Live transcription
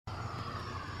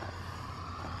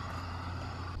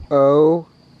Oh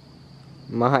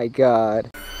my God.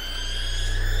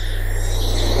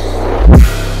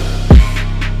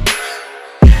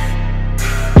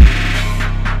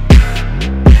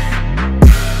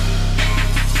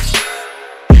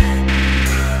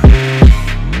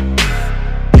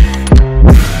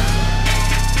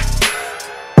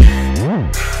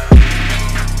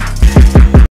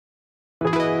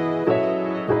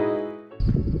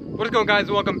 What's going on, guys?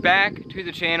 Welcome back to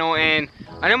the channel. And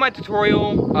I know my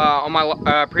tutorial on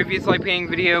my previous light painting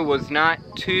video was not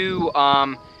too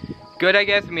good, I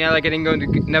guess. I didn't go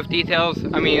into enough details.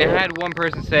 I had one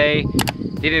person say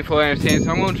they didn't fully understand, so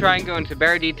I'm going to try and go into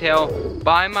better detail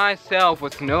by myself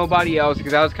with nobody else,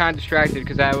 because I was kind of distracted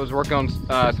because I was working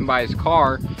on somebody's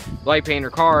car, light painting her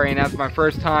car, and that's my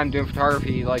first time doing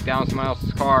photography like down somebody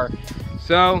else's car.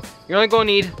 So you're only going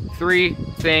to need 3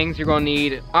 things. You're going to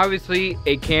need, obviously,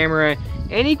 a camera.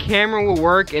 Any camera will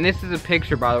work, and this is a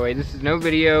picture, by the way. This is no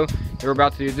video that we're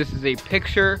about to do. This is a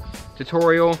picture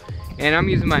tutorial, and I'm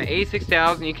using my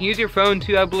A6000. You can use your phone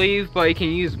too, I believe, but you can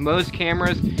use most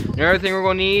cameras. Another thing we're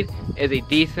going to need is a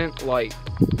decent light.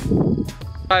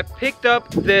 I picked up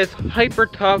this hyper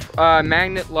tough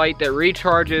magnet light that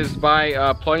recharges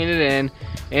by plugging it in,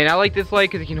 and I like this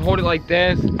light because you can hold it like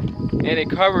this, and it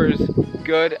covers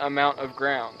good amount of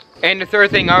ground. And the third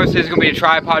thing obviously is going to be a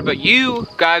tripod, but you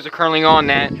guys are currently on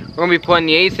that. We're going to be putting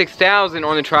the A6000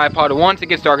 on the tripod once it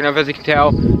gets dark enough. As you can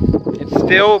tell, it's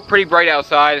still pretty bright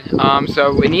outside,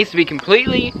 so it needs to be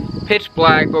completely pitch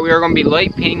black, but we are going to be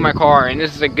light painting my car, and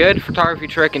this is a good photography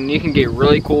trick, and you can get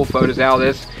really cool photos out of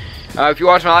this. If you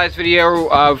watch my last video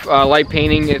of light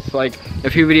painting, it's like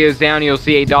a few videos down, you'll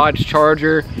see a Dodge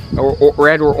Charger, or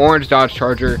red or orange Dodge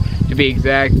Charger to be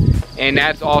exact. And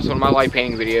that's also in my light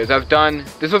painting videos.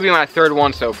 This will be my 3rd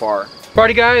one so far.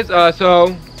 Alrighty guys,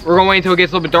 so we're gonna wait until it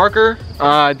gets a little bit darker.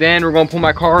 Then we're gonna pull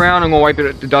my car around. I'm gonna wipe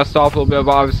the dust off a little bit,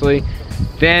 obviously.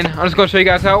 Then I'm just gonna show you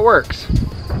guys how it works.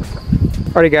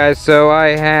 Alrighty guys, so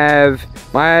I have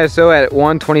my ISO at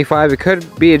 125. It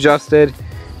could be adjusted.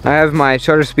 I have my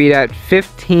shutter speed at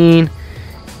 15.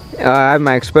 I have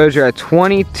my exposure at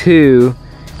 22.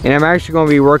 And I'm actually going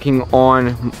to be working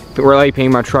on light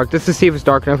painting my truck just to see if it's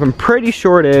dark enough. I'm pretty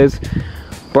sure it is,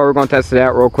 but we're going to test it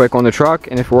out real quick on the truck,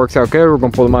 and if it works out good, we're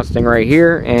going to pull the Mustang right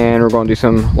here and we're going to do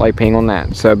some light painting on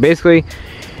that. So basically,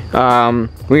 when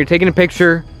you're taking a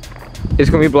picture, it's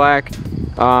going to be black.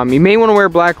 You may want to wear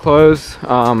black clothes.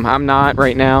 I'm not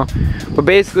right now, but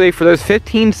basically for those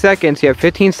 15 seconds, you have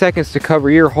 15 seconds to cover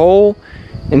your whole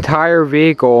entire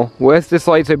vehicle with this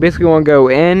light. So basically you want to go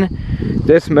in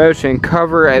this motion,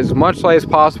 cover as much light as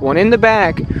possible, and in the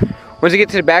back, once you get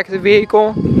to the back of the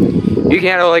vehicle, you can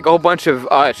add like a whole bunch of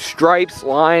stripes,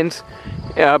 lines,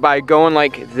 by going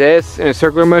like this in a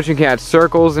circular motion. You can add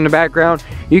circles in the background.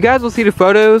 You guys will see the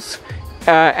photos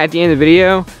at the end of the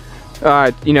video,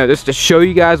 you know, just to show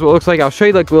you guys what it looks like. I'll show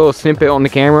you like a little snippet on the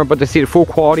camera, but to see the full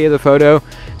quality of the photo,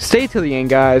 stay till the end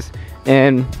guys,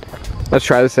 and let's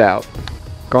try this out.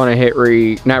 Gonna hit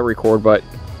not record, but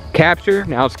capture.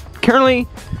 Now it's currently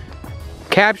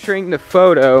capturing the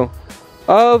photo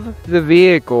of the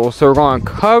vehicle, so we're going to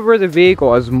cover the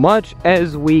vehicle as much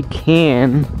as we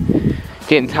can,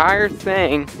 the entire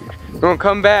thing. We're going to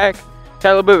come back, have a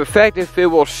little bit of effect if it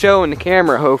will show in the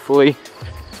camera. Hopefully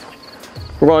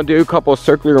we're going to do a couple of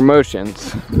circular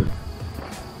motions,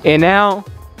 and now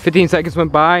 15 seconds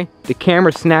went by, the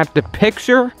camera snapped the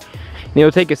picture, and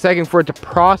it'll take a second for it to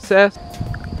process.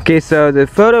 Okay, so the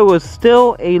photo was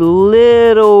still a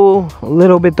little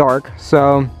bit dark,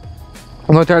 so I'm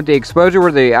gonna turn up the exposure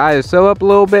with the ISO up a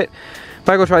little bit. If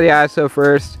I go try the ISO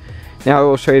first, now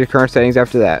we'll show you the current settings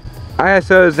after that.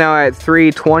 ISO is now at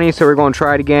 320, so we're gonna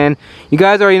try it again. You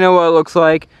guys already know what it looks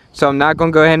like, so I'm not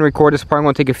gonna go ahead and record this part. I'm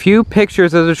gonna take a few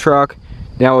pictures of the truck,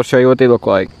 now we'll show you what they look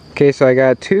like. Okay, so I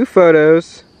got 2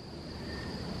 photos.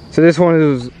 So this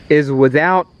one is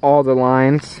without all the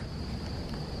lines.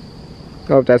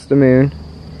 Oh, that's the moon.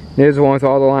 There's one with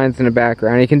all the lines in the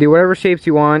background. You can do whatever shapes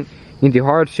you want. You can do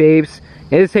hard shapes.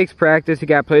 It just takes practice. You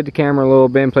gotta play with the camera a little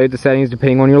bit and play with the settings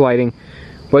depending on your lighting.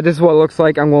 But this is what it looks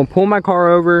like. I'm gonna pull my car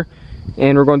over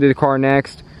and we're gonna do the car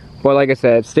next. But like I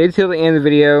said, stay till the end of the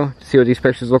video to see what these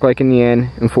pictures look like in the end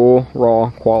in full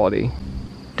raw quality.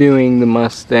 Doing the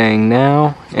Mustang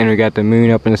now, and we got the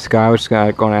moon up in the sky, which is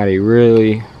gonna add a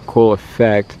really cool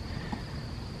effect.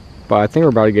 But I think we're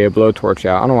about to get a blowtorch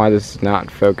out. I don't know why this is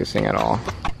not focusing at all.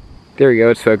 There we go,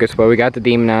 it's focused, but we got the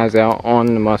demon eyes out on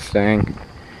the Mustang.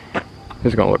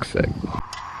 This is gonna look sick.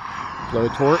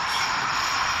 Blowtorch.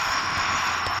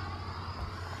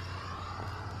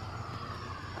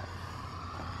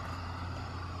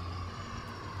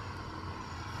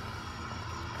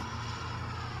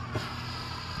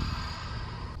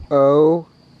 Oh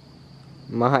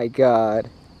my god.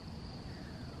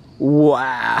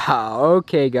 Wow.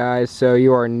 Okay, guys, so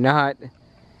you are not...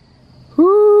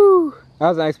 Whoo! I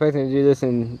was not expecting to do this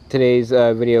in today's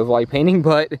video of light painting,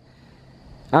 but I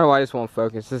don't know why I just won't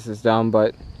focus. This is dumb,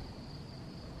 but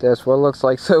that's what it looks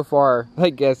like so far.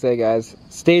 Like I said, guys,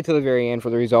 stay till the very end for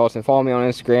the results and follow me on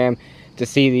Instagram to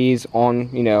see these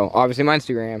on, you know, obviously my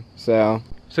Instagram. So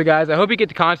guys, I hope you get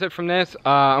the concept from this.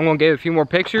 I'm gonna get a few more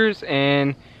pictures,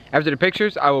 and after the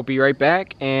pictures, I will be right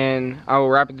back, and I will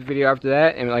wrap up the video after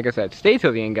that. And like I said, stay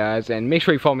till the end, guys, and make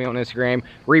sure you follow me on Instagram,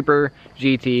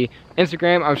 ReaperGT.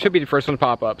 Instagram, I should be the first one to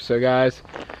pop up. So guys,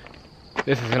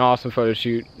 this is an awesome photo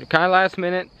shoot. Kind of last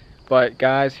minute, but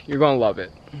guys, you're gonna love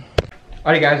it.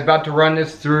 Alright guys, about to run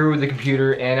this through the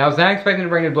computer, and I was not expecting to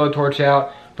bring the blowtorch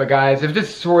out, but guys, if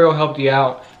this tutorial helped you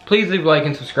out, please leave a like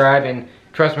and subscribe, and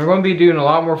trust me, we're going to be doing a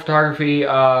lot more photography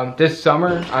this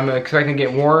summer. I'm expecting to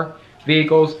get more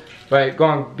vehicles, but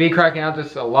going to be cracking out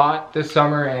this a lot this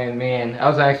summer, and man,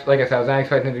 like I said, I was not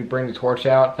expecting to bring the torch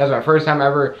out. That was my first time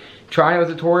ever trying it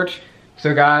with a torch.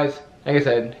 So guys, like I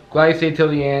said, glad you stayed till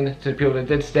the end, to the people that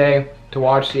did stay to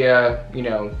watch the you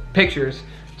know, pictures.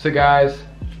 So guys,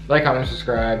 like, comment,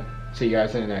 subscribe. See you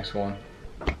guys in the next one.